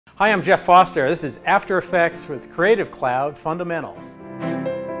Hi, I'm Jeff Foster. This is After Effects with Creative Cloud Fundamentals.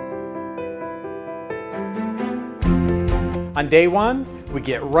 On day one, we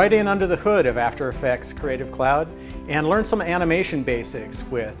get right in under the hood of After Effects Creative Cloud and learn some animation basics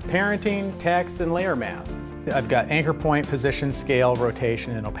with parenting, text, and layer masks. I've got anchor point, position, scale,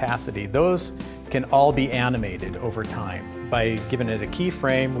 rotation, and opacity. Those can all be animated over time. By giving it a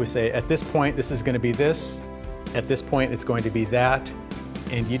keyframe, we say at this point this is going to be this, at this point it's going to be that,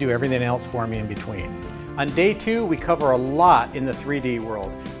 and you do everything else for me in between. On day two, we cover a lot in the 3D world.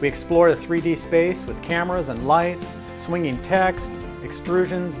 We explore the 3D space with cameras and lights, swinging text,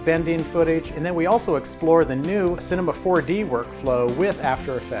 extrusions, bending footage, and then we also explore the new Cinema 4D workflow with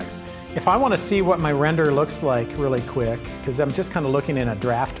After Effects. If I want to see what my render looks like really quick, because I'm just kind of looking in a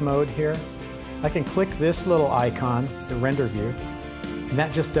draft mode here, I can click this little icon, the render view, and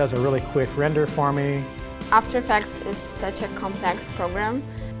that just does a really quick render for me. After Effects is such a complex program.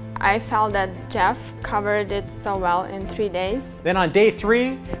 I felt that Jeff covered it so well in 3 days. Then on day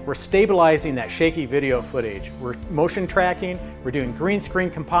three, we're stabilizing that shaky video footage. We're motion tracking, we're doing green screen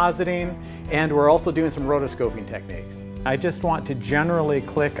compositing, and we're also doing some rotoscoping techniques. I just want to generally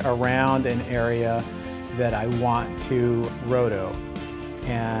click around an area that I want to roto.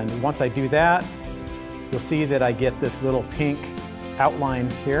 And once I do that, you'll see that I get this little pink outline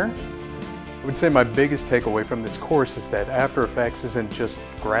here. I would say my biggest takeaway from this course is that After Effects isn't just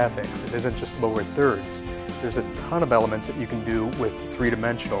graphics, it isn't just lower thirds. There's a ton of elements that you can do with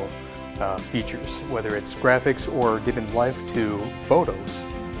three-dimensional features, whether it's graphics or giving life to photos.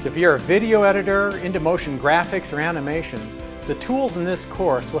 So if you're a video editor, into motion graphics or animation, the tools in this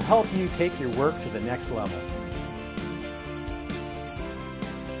course will help you take your work to the next level.